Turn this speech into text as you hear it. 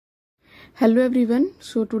Hello everyone.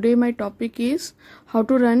 So today my topic is how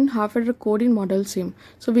to run half-header code in Modelsim.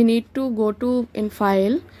 So we need to go to in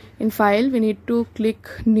file we need to click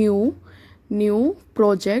new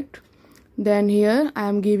project. Then here I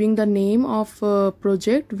am giving the name of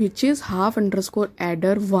project, which is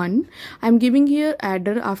half_adder1. I am giving here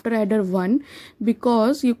adder after adder1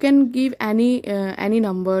 because you can give any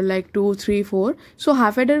number like 2, 3, 4. So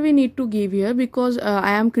half adder we need to give here because I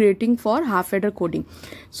am creating for half adder coding.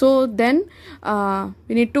 So then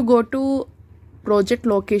we need to go to project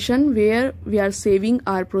location where we are saving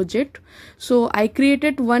our project. So I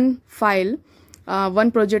created one file, one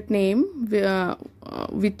project name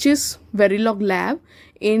which is verilog lab.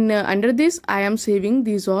 In under this I am saving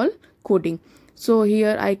these all coding. So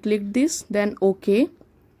here I click this, then okay.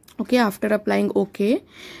 After applying okay,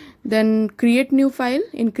 then create new file.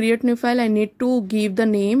 In create new file I need to give the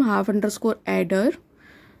name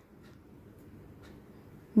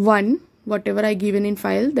half_adder1, whatever I given in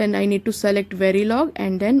file. Then I need to select verilog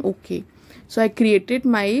and then okay. So I created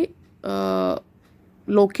my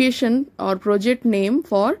location or project name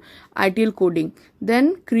for ITL coding.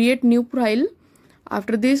 Then create new file.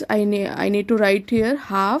 After this I need to write here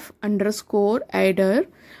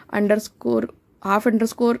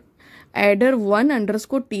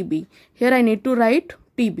half_adder1_tb. Here I need to write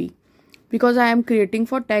tb because I am creating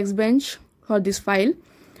for testbench for this file.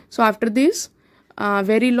 So after this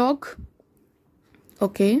verilog,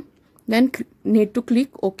 okay, then need to click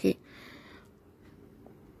okay.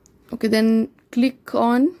 Then click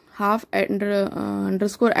on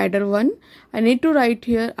half_adder1. I need to write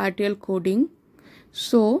here RTL coding.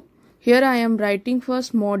 So here I am writing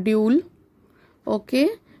first module, okay,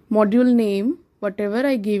 module name, whatever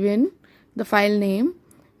I given the file name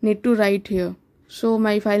need to write here. So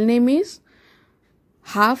my file name is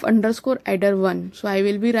half_adder1. So I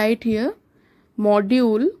will be write here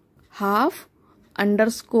module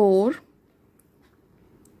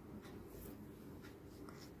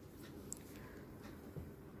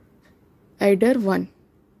half_adder1.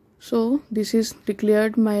 So this is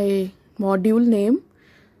declared my module name.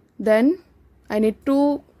 Then I need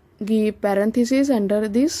to give parenthesis under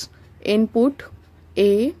this input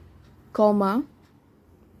a comma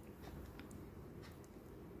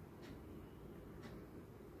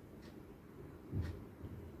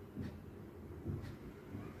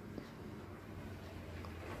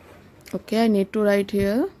okay. I need to write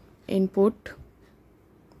here input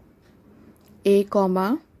a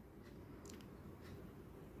comma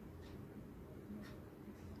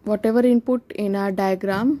whatever input in our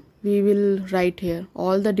diagram we will write here,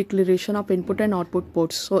 all the declaration of input and output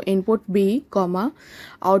ports. So input b comma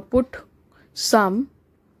output sum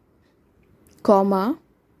comma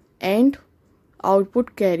and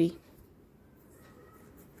output carry.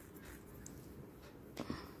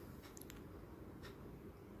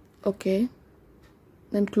 Okay,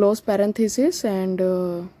 then close parenthesis and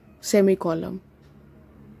semicolon.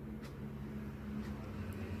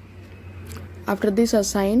 After this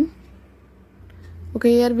assign,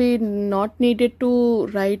 okay, here we not needed to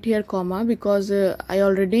write here comma because I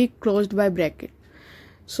already closed by bracket.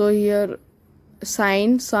 So here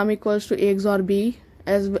assign sum equals to a XOR b,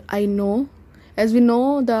 as we know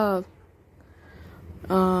the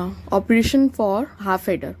operation for half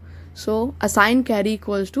adder. So assign carry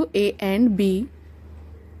equals to a and b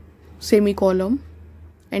semicolon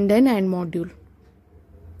and then AND module.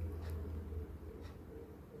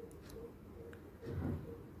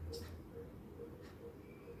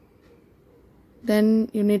 Then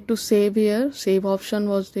you need to save here, save option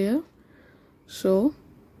was there. So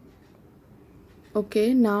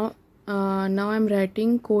okay, now I'm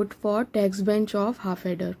writing code for testbench of half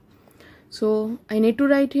adder. So I need to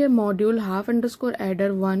write here module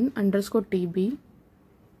half_adder1_tb.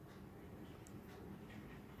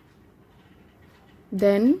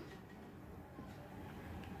 Then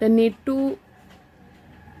need to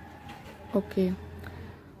okay,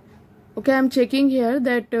 I'm checking here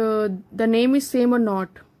that the name is same or not.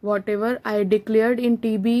 Whatever I declared in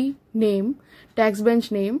TB name,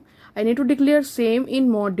 testbench name, I need to declare same in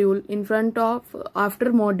module. In front of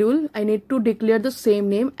after module I need to declare the same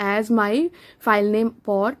name as my file name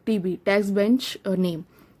for TB testbench name.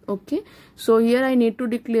 Okay, so here I need to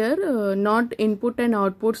declare not input and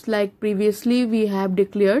outputs like previously we have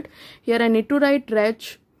declared. Here I need to write reg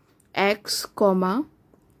x comma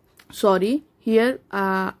here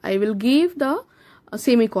I will give the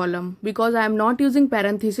semicolon because I am not using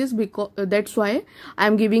parenthesis, because that's why I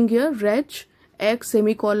am giving here reg x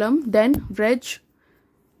semicolon, then reg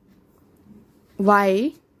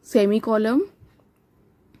y semicolon,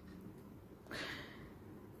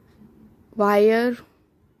 wire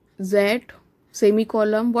Z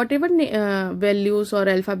semicolon, whatever values or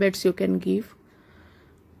alphabets you can give.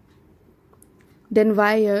 Then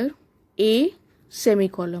wire A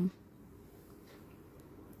semicolon.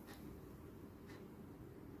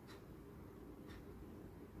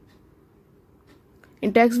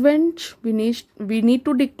 In testbench, we need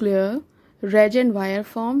to declare reg and wire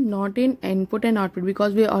form, not in input and output,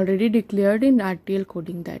 because we already declared in RTL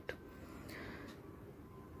coding that.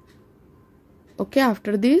 Okay,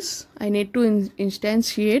 after this I need to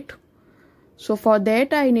instantiate. So for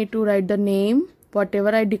that I need to write the name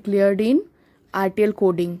whatever I declared in RTL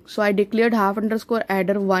coding. So I declared half underscore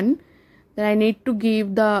adder 1. Then I need to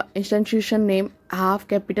give the instantiation name half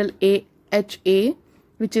capital AHA,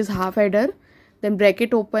 which is half adder. Then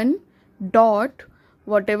bracket open dot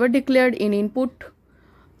whatever declared in input.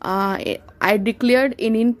 I declared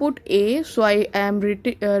in input A, so I am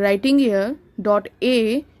writing here dot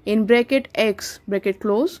A in bracket X bracket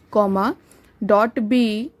close comma dot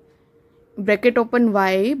B bracket open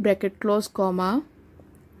Y bracket close comma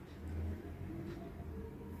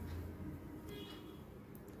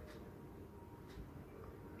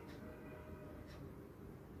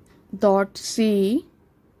dot C,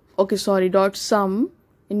 okay sorry, dot sum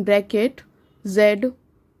in bracket Z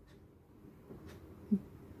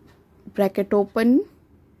bracket open.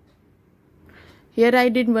 Here I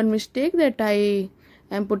did one mistake, that I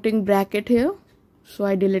am putting bracket here, so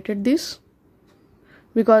I deleted this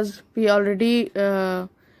because we already already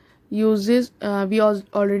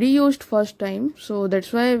used first time, so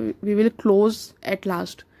that's why we will close at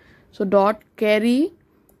last. So dot carry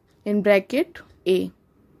in bracket A,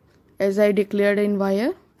 as I declared in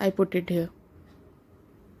wire I put it here.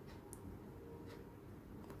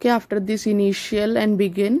 Okay, after this initial and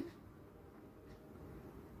begin,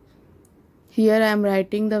 here I am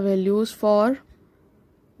writing the values for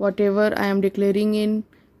whatever I am declaring in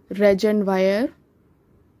reg and wire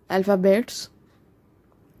alphabets.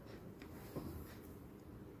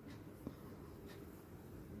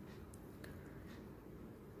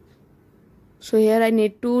 So here I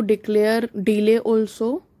need to declare delay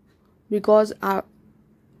also, because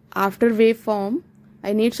after waveform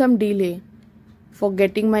I need some delay for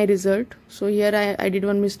getting my result. So here I did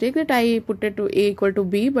one mistake, that I put it to A equal to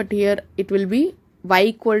B, but here it will be Y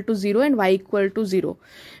equal to 0 and Y equal to 0,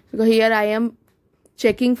 because here I am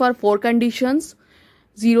checking for 4 conditions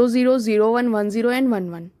 0 0 0 1 1 0 and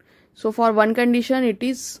 1 1. So for one condition it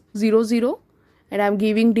is 0 0 and I am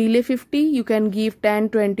giving delay 50. You can give 10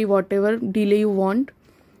 20 whatever delay you want.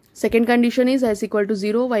 Second condition is S equal to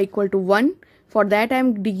 0 Y equal to 1. For that I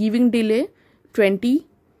am giving delay 20.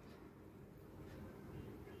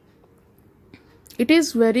 It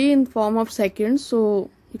is very in form of seconds,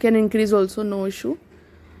 so you can increase also, no issue.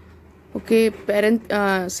 Okay,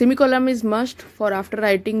 semicolon is must for after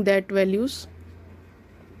writing that values,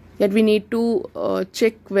 that we need to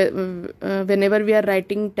check whenever we are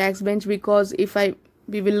writing testbench, because if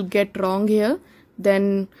we will get wrong here,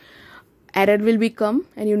 then error will become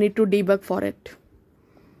and you need to debug for it.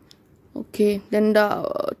 Okay, then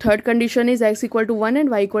the third condition is X equal to 1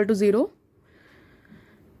 and Y equal to 0.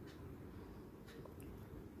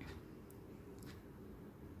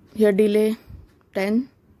 Here delay 10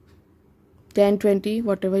 20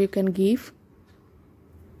 whatever you can give,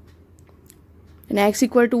 and X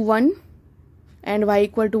equal to 1 and Y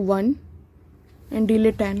equal to 1 and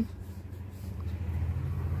delay 10.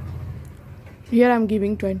 Here I am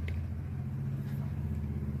giving 20.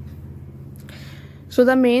 So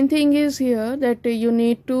the main thing is here that you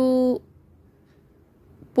need to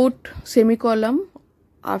put semicolon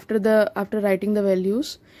after writing the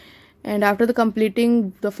values, and after the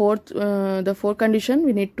completing the fourth condition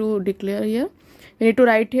we need to declare here. We need to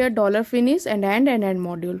write here $finish and end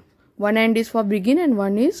module. One end is for begin and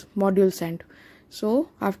one is module send. So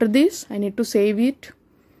after this I need to save it.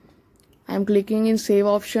 I am clicking in save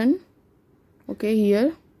option. Okay,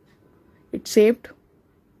 here it's saved.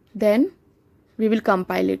 Then we will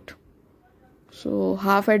compile it. So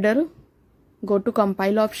half adder, go to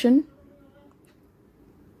compile option,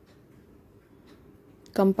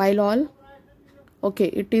 compile all. Okay,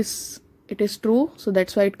 it is true, so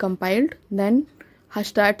that's why it compiled. Then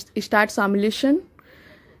start simulation.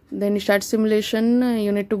 Then start simulation,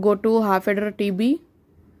 you need to go to half adder TB,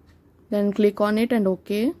 then click on it and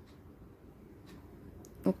okay.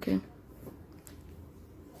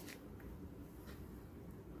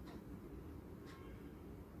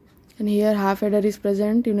 And here half adder is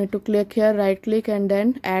present. You need to click here, right click and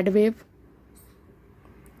then add wave.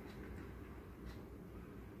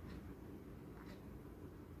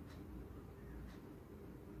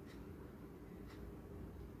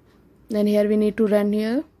 Then here we need to run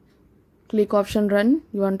here click option run.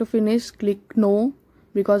 You want to finish, click no,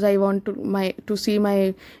 because I want to see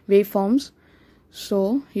my waveforms.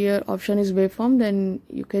 So here option is waveform, then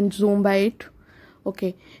you can zoom by it.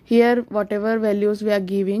 Okay, here whatever values we are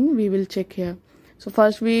giving, we will check here. So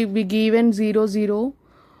first we given 0 0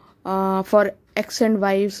 for x and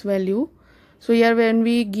y's value. So here when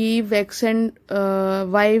we give x and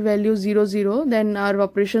y value 0 0, then our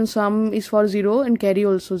operation sum is for 0 and carry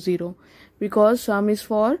also 0, because sum is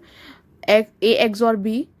for a XOR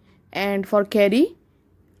b and for carry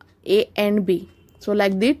a and b. So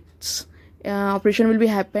like this operation will be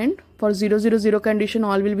happened. For 0 0 0 condition,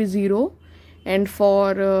 all will be 0, and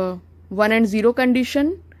for 1 and 0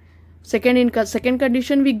 condition, second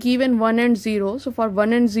condition we given 1 and 0. So for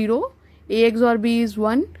 1 and 0, a XOR b is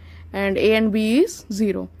 1 and a and b is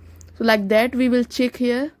 0. So like that we will check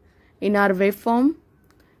here in our waveform,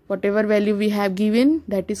 whatever value we have given,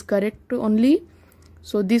 that is correct only.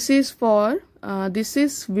 So this is for this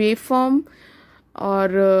is waveform or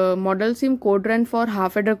Modelsim code run for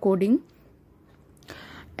half adder coding.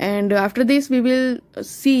 And after this we will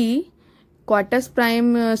see quartus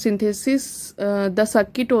prime synthesis, the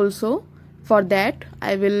circuit also. For that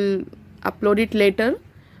I will upload it later.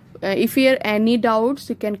 If you have any doubts,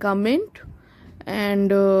 you can comment,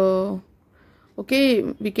 and okay,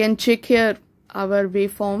 we can check here our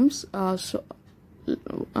waveforms.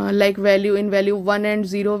 Like value 1 and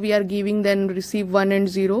 0 we are giving, then receive 1 and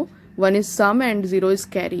 0. 1 is sum and 0 is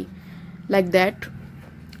carry, like that.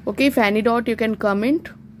 Okay, if any doubt you can comment.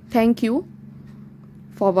 Thank you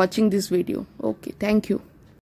for watching this video. Okay, thank you.